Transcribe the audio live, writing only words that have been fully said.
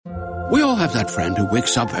We all have that friend who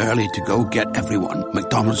wakes up early to go get everyone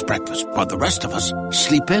McDonald's breakfast, while the rest of us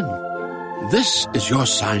sleep in. This is your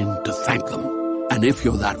sign to thank them. And if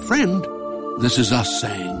you're that friend, this is us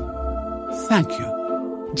saying thank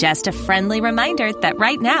you. Just a friendly reminder that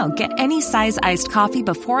right now, get any size iced coffee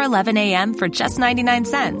before 11 a.m. for just 99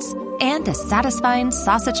 cents. And a satisfying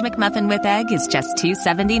sausage McMuffin with egg is just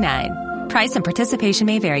 $2.79. Price and participation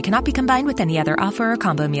may vary. Cannot be combined with any other offer or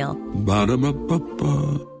combo meal.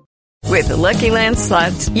 Ba-da-ba-ba-ba. With the Lucky Land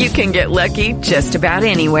Slots, you can get lucky just about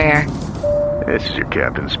anywhere. This is your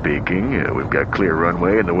captain speaking. We've got clear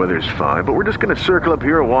runway and the weather's fine, but we're just going to circle up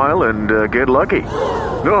here a while and get lucky.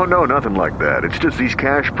 No, nothing like that. It's just these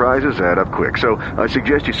cash prizes add up quick. So I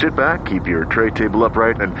suggest you sit back, keep your tray table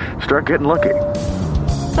upright, and start getting lucky.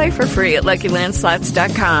 Play for free at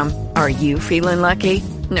LuckyLandSlots.com. Are you feeling lucky?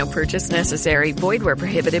 No purchase necessary. Void where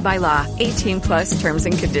prohibited by law. 18 plus terms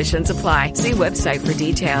and conditions apply. See website for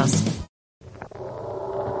details.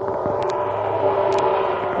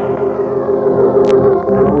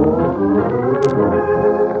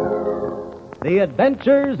 The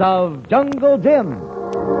Adventures of Jungle Jim.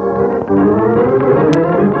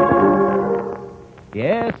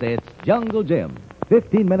 Yes, it's Jungle Jim.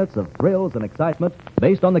 15 minutes of thrills and excitement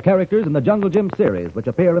based on the characters in the Jungle Jim series, which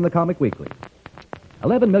appear in the Comic Weekly.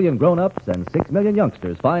 11 million grown-ups and 6 million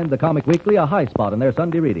youngsters find the Comic Weekly a high spot in their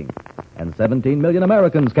Sunday reading. And 17 million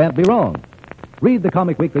Americans can't be wrong. Read the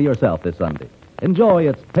Comic Weekly yourself this Sunday. Enjoy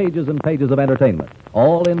its pages and pages of entertainment,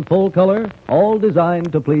 all in full color, all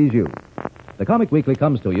designed to please you. The Comic Weekly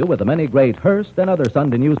comes to you with the many great Hearst and other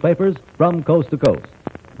Sunday newspapers from coast to coast.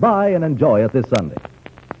 Buy and enjoy it this Sunday.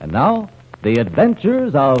 And now, The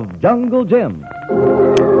Adventures of Jungle Jim.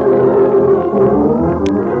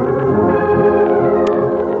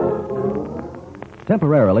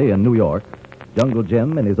 Temporarily in New York, Jungle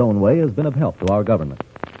Jim, in his own way, has been of help to our government.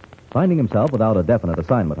 Finding himself without a definite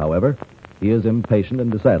assignment, however, he is impatient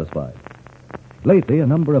and dissatisfied. Lately, a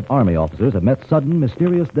number of Army officers have met sudden,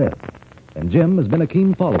 mysterious death, and Jim has been a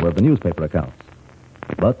keen follower of the newspaper accounts.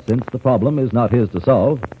 But since the problem is not his to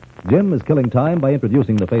solve, Jim is killing time by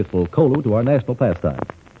introducing the faithful Kolu to our national pastime.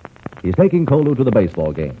 He's taking Kolu to the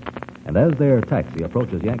baseball game, and as their taxi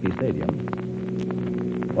approaches Yankee Stadium...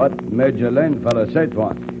 What Major Lane fella say to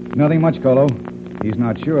him? Nothing much, Colo. He's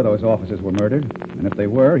not sure those officers were murdered, and if they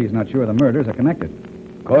were, he's not sure the murders are connected.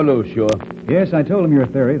 Colo, sure. Yes, I told him your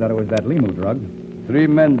theory that it was that Limu drug. 3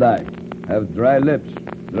 men die. Have dry lips,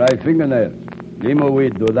 dry fingernails. Limo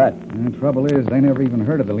weed do that. And the trouble is, they never even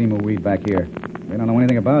heard of the Limu weed back here. They don't know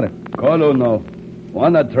anything about it. Colo no.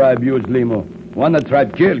 One tribe use limo. One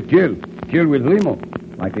tribe kill with limo.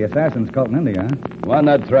 Like the assassins cult in India, huh? One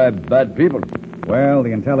tribe bad people. Well,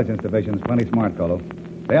 the intelligence division's plenty smart, Colo.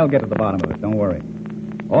 They'll get to the bottom of it, don't worry.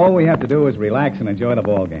 All we have to do is relax and enjoy the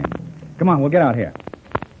ball game. Come on, we'll get out here.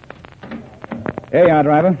 Here you are,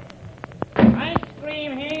 driver. Ice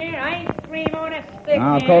cream here, ice cream on a stick.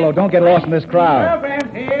 Now, Colo, don't get lost in this crowd.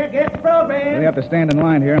 Programs here, get the program. We have to stand in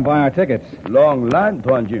line here and buy our tickets. Long line,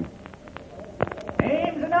 Tuan Jim.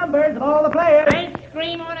 Names and numbers of all the players. Ice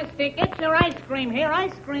cream on a stick. Get your ice cream here,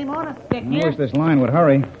 ice cream on a stick I here. wish this line would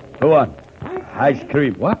hurry. Who on? Ice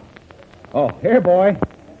cream. What? Oh, here, boy.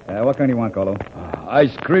 What kind do you want, Colo?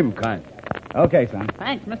 Ice cream kind. Okay, son.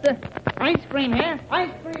 Thanks, mister. Ice cream here, ice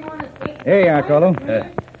cream on a stick. Here you are, Colo.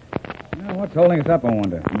 Now, what's holding us up, I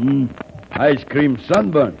wonder? Ice cream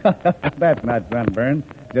sunburn. That's not sunburn.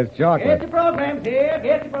 Just Get chocolate. your programs here,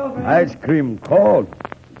 get your programs. Ice cream cold.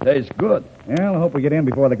 Tastes good. Well, I hope we get in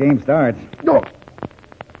before the game starts. No.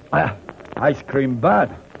 Ice cream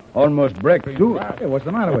bad. Almost break tooth. Hey, what's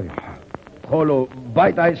the matter with you? Colo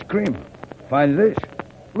bite ice cream. Find this.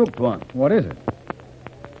 Look, Tuan. What is it?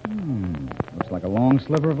 Looks like a long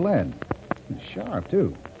sliver of lead. It's sharp,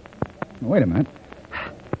 too. Wait a minute.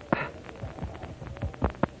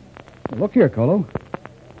 Look here, Colo.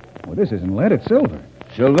 Well, this isn't lead, it's silver.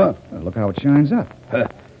 Silver? Look how it shines up.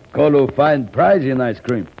 Colo find prize in ice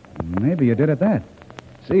cream. Maybe you did at that.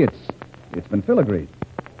 See, it's been filigreed.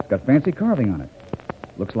 It's got fancy carving on it.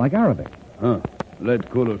 Looks like Arabic. Huh.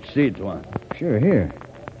 Let Colo see it, Tuan. Sure, here.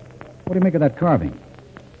 What do you make of that carving?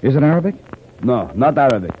 Is it Arabic? No, not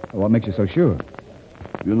Arabic. What makes you so sure?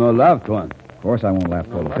 You no laugh, Tuan. Of course I won't laugh,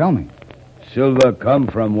 Colo. Tell me. Silver come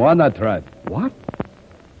from Wana tribe. What?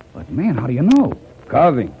 But, man, how do you know?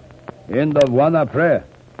 Carving. End of Wana prayer.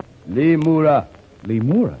 Limura.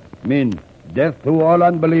 Limura? Mean death to all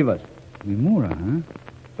unbelievers. Limura, huh?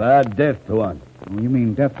 Bad death, Tuan. Oh, you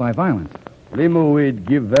mean death by violence? Limu weed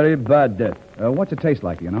give very bad death. What's it taste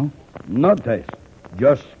like, do you know? No taste.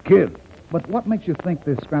 Just kill. But what makes you think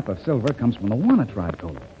this scrap of silver comes from the Wana tribe,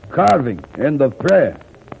 Colo? Carving. End of prayer.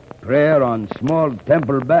 Prayer on small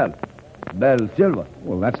temple bell. Bell silver.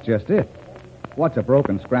 Well, that's just it. What's a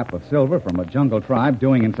broken scrap of silver from a jungle tribe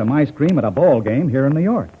doing in some ice cream at a ball game here in New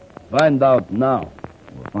York? Find out now.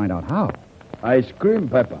 We'll find out how. Ice cream,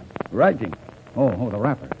 Pepper. Writing. Oh, the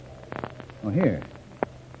wrapper. Oh, here.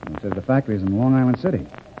 It says the factory's in Long Island City.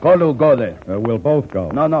 Kolu go there. We'll both go.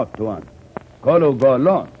 No, Tuan. Kolu go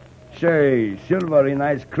alone. Say, silver in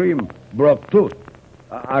ice cream broke tooth.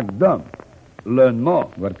 Agdam. Learn more.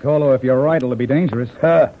 But, Colo, if you're right, it'll be dangerous.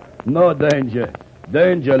 No danger.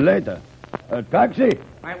 Danger later. Taxi.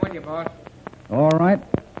 Right with you, boss. All right.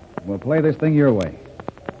 We'll play this thing your way.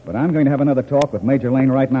 But I'm going to have another talk with Major Lane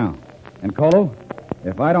right now. And, Colo,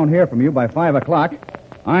 if I don't hear from you by 5 o'clock,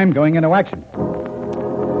 I'm going into action.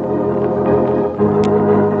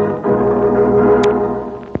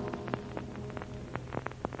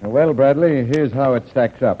 Well, Bradley, here's how it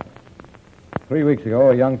stacks up. 3 weeks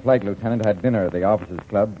ago, a young flight lieutenant had dinner at the officers'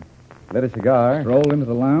 club, lit a cigar, Strolled into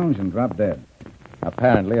the lounge and dropped dead.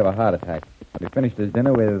 apparently of a heart attack. But he finished his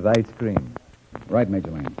dinner with ice cream. Right,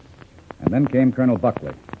 Major Lane. And then came Colonel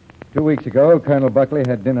Buckley. 2 weeks ago, Colonel Buckley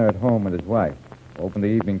had dinner at home with his wife, opened the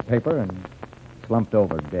evening paper, and slumped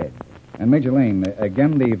over dead. And Major Lane,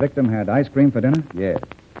 again the victim had ice cream for dinner? Yes.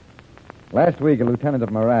 Last week, a lieutenant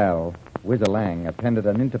of morale, Whizzer Lang, attended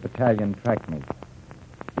an inter-battalion track meet.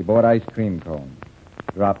 He bought ice cream cones,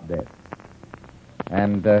 dropped dead.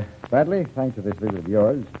 And, Bradley, thanks to this visit of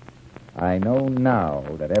yours, I know now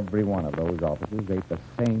that every one of those officers ate the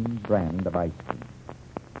same brand of ice cream.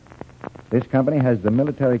 This company has the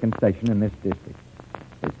military concession in this district.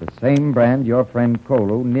 It's the same brand your friend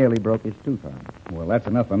Kolu nearly broke his tooth on. Well, that's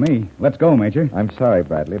enough for me. Let's go, Major. I'm sorry,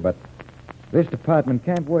 Bradley, but this department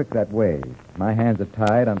can't work that way. My hands are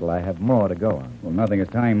tied until I have more to go on. Well, nothing is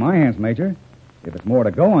tying my hands, Major. If it's more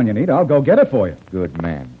to go on you need, I'll go get it for you. Good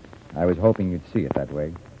man. I was hoping you'd see it that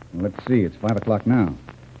way. Let's see. It's 5 o'clock now.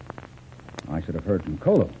 I should have heard from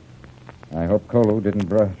Kolo. I hope Kolu didn't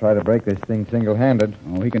try to break this thing single-handed.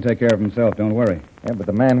 Oh, he can take care of himself. Don't worry. Yeah, but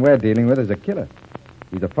the man we're dealing with is a killer.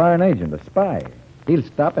 He's a foreign agent, a spy. He'll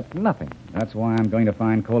stop at nothing. That's why I'm going to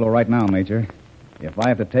find Kolo right now, Major. If I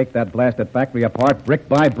have to take that blasted factory apart brick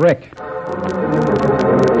by brick.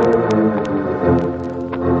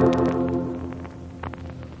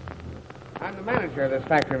 I'm the manager of this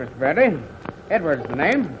factory, Mr. Bradley. Edwards the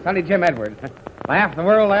name. Sonny Jim Edwards. Half the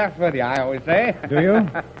world laughs with you, I always say. Do you?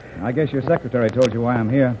 I guess your secretary told you why I'm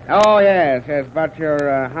here. Oh, yes. Yes, about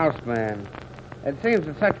your houseman. It seems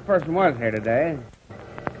that such a person was here today.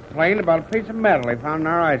 Complained about a piece of metal he found in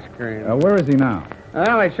our ice cream. Where is he now?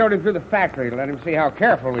 Well, they showed him through the factory to let him see how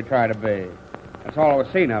careful we try to be. That's all I was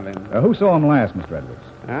seen of him. Who saw him last, Mr. Edwards?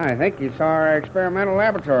 I think he saw our experimental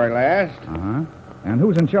laboratory last. Uh-huh. And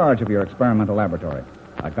who's in charge of your experimental laboratory?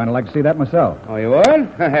 I'd kind of like to see that myself. Oh, you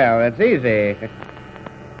would? Well, that's easy.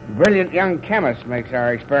 Brilliant young chemist makes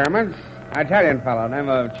our experiments. Italian fellow, name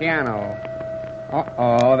of Ciano.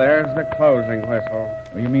 Uh-oh, there's the closing whistle.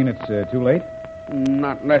 Well, you mean it's too late?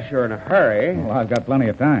 Not unless you're in a hurry. Well, I've got plenty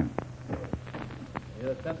of time.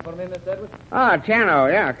 You sent for me, Miss Edwards? Ah,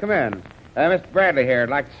 Ciano, yeah, come in. Mr. Bradley here. I'd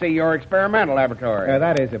like to see your experimental laboratory.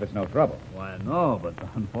 That is, if it's no trouble. Why, no, but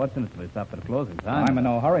unfortunately it's after the closing time. I'm in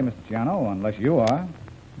no hurry, Mr. Ciano, unless you are.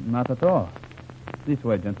 Not at all. This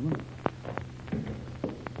way, gentlemen.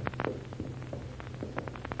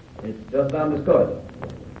 It's just down this corridor.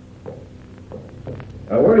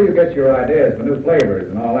 Where do you get your ideas for new flavors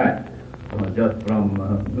and all that? Just from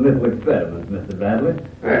little experiments, Mr. Bradley.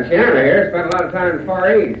 Ciano here spent a lot of time in the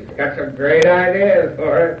Far East. Got some great ideas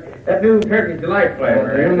for it. That new Turkish Delight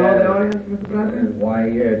flavor. Do you know the audience, Mr. Bradley? Why,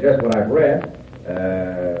 just what I've read.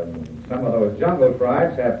 Some of those jungle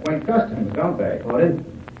tribes have quaint customs, don't they? For instance,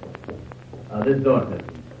 this door, sir.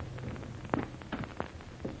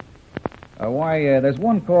 There's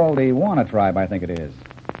one called the Wana tribe, I think it is.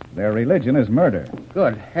 Their religion is murder.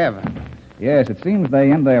 Good heavens. Yes, it seems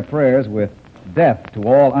they end their prayers with death to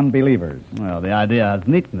all unbelievers. Well, the idea has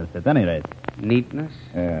neatness, at any rate. Neatness?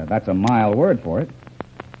 That's a mild word for it.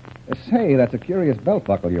 Say, that's a curious belt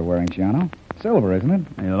buckle you're wearing, Ciano. Silver, isn't it?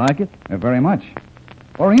 You like it? Very much.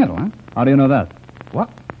 Oriental, huh? How do you know that? What?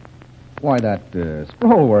 Why, that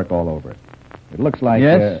scroll work all over it. It looks like...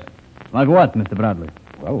 Yes? Like what, Mr. Bradley?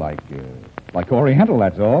 Well, like Oriental,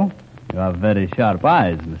 that's all. You have very sharp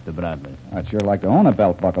eyes, Mr. Bradley. I'd sure like to own a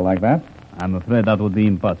belt buckle like that. I'm afraid that would be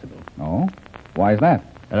impossible. Oh? Why is that?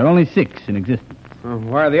 There are only 6 in existence.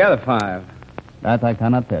 Where are the other 5? That I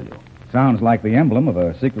cannot tell you. Sounds like the emblem of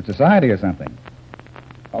a secret society or something.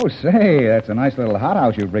 Oh, say, that's a nice little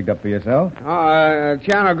hothouse you've rigged up for yourself.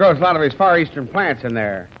 Ciano grows a lot of his Far Eastern plants in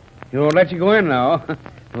there. He won't let you go in, though.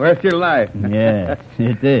 Worth your life. Yes,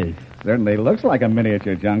 it is. Certainly looks like a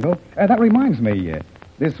miniature jungle. That reminds me,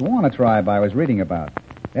 this Wana tribe I was reading about.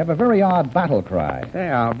 They have a very odd battle cry.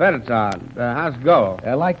 Yeah, I'll bet it's odd. How's it go?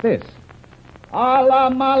 Like this. Allah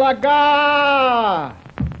Malaga!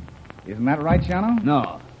 Isn't that right, Shano?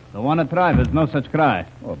 No. The Wana tribe has no such cry.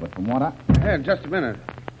 Oh, but from what I... Hey, just a minute.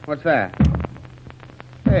 What's that?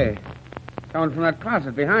 Hey, coming from that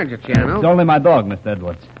closet behind you, Chiano. It's only my dog, Mr.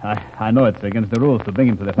 Edwards. I know it's against the rules to bring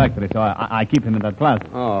him to the factory, so I keep him in that closet.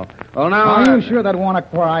 Oh. Well, now... Are you sure that Wana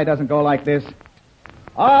cry doesn't go like this?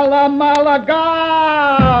 Allah Malaga!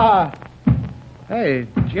 Hey,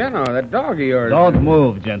 Chiano, that dog of yours... Don't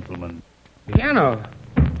move, gentlemen. Chiano.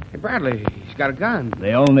 Hey, Bradley, he's got a gun.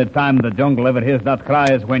 The only time the jungle ever hears that cry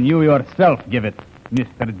is when you yourself give it,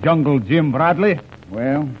 Mr. Jungle Jim Bradley.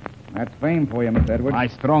 Well, that's fame for you, Miss Edwards. I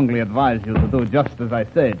strongly advise you to do just as I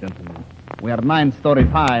say, gentlemen. We are 9 stories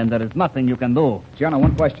high, and there is nothing you can do. Shano,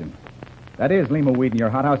 one question. That is lima weed in your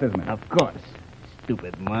hothouse, isn't it? Of course.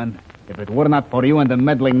 Stupid man. If it were not for you and the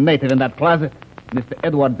meddling native in that closet, Mr.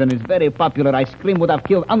 Edwards and his very popular ice cream would have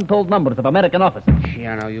killed untold numbers of American officers.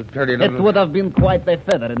 Chiano, you dirty little... It would have been quite a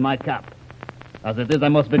feather in my cap. As it is, I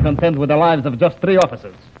must be content with the lives of just 3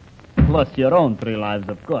 officers. Plus your own 3 lives,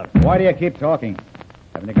 of course. Why do you keep talking?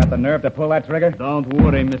 Haven't you got the nerve to pull that trigger? Don't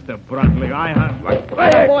worry, Mr. Bradley. I have...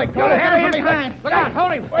 Hey, boy, go Harry in behind. Look out,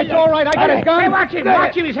 hold him. It's all right, I got his gun. Hey, watch him.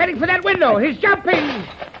 Watch him. He's heading for that window. He's jumping.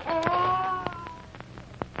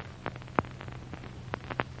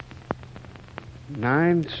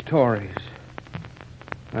 9 stories.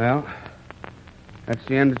 Well, that's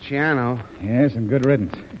the end of Chiano. Yes, and good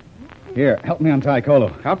riddance. Here, help me untie Colo.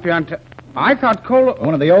 Help you untie... I thought Colo...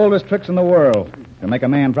 One of the oldest tricks in the world. To make a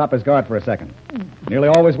man drop his guard for a second. Nearly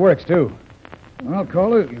always works, too. Well,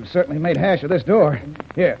 Colo, you've certainly made hash of this door.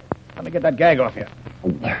 Here, let me get that gag off you.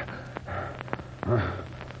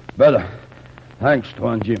 Better. Thanks,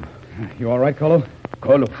 Tuan Jim. You all right, Colo?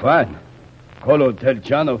 Colo fine. Colo tell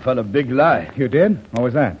Chano fell a big lie. You did? What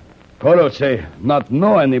was that? Colo say not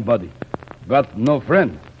know anybody. Got no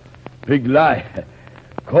friend. Big lie.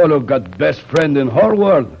 Colo got best friend in whole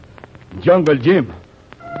world. Jungle Jim.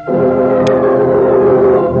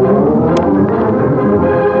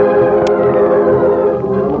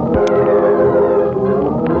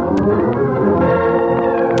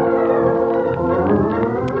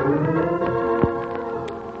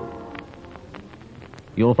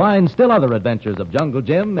 You'll find still other adventures of Jungle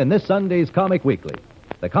Jim in this Sunday's Comic Weekly,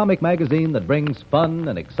 the comic magazine that brings fun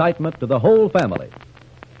and excitement to the whole family.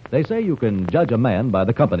 They say you can judge a man by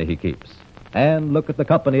the company he keeps. And look at the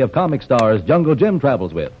company of comic stars Jungle Jim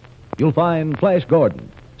travels with. You'll find Flash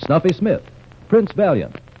Gordon, Snuffy Smith, Prince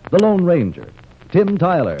Valiant, the Lone Ranger, Tim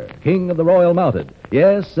Tyler, King of the Royal Mounted,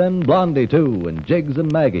 yes, and Blondie, too, and Jiggs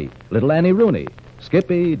and Maggie, Little Annie Rooney,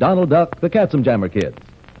 Skippy, Donald Duck, the Katzenjammer Kids.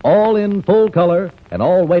 All in full color and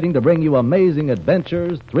all waiting to bring you amazing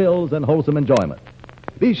adventures, thrills, and wholesome enjoyment.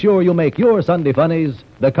 Be sure you make your Sunday funnies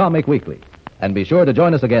the Comic Weekly. And be sure to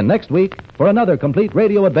join us again next week for another complete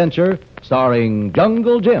radio adventure starring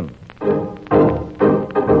Jungle Jim.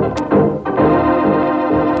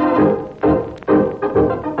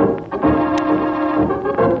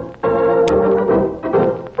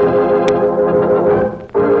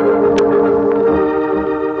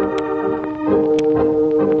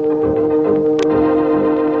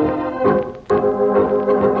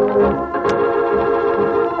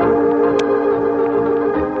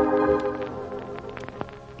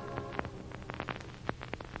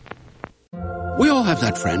 We all have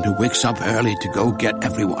that friend who wakes up early to go get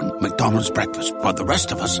everyone McDonald's breakfast, while the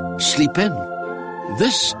rest of us sleep in.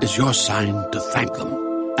 This is your sign to thank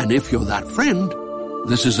them. And if you're that friend,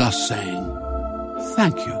 this is us saying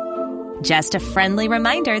thank you. Just a friendly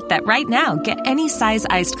reminder that right now, get any size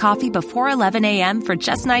iced coffee before 11 a.m. for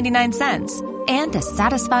just 99 cents. And a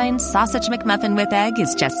satisfying sausage McMuffin with egg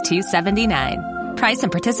is just $2.79. Price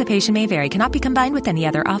and participation may vary. Cannot be combined with any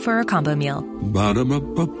other offer or combo meal.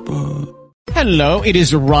 Ba-da-ba-ba-ba. Hello, it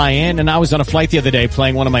is Ryan, and I was on a flight the other day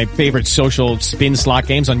playing one of my favorite social spin slot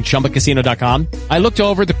games on ChumbaCasino.com. I looked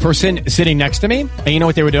over at the person sitting next to me, and you know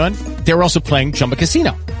what they were doing? They were also playing Chumba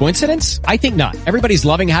Casino. Coincidence? I think not. Everybody's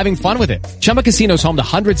loving having fun with it. Chumba Casino is home to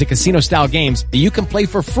hundreds of casino-style games that you can play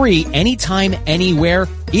for free anytime, anywhere,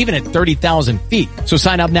 even at 30,000 feet. So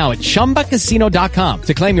sign up now at ChumbaCasino.com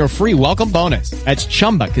to claim your free welcome bonus. That's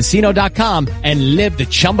ChumbaCasino.com and live the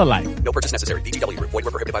Chumba life. No purchase necessary. VGW. Void where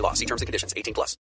prohibited by law. See terms and conditions. 18+.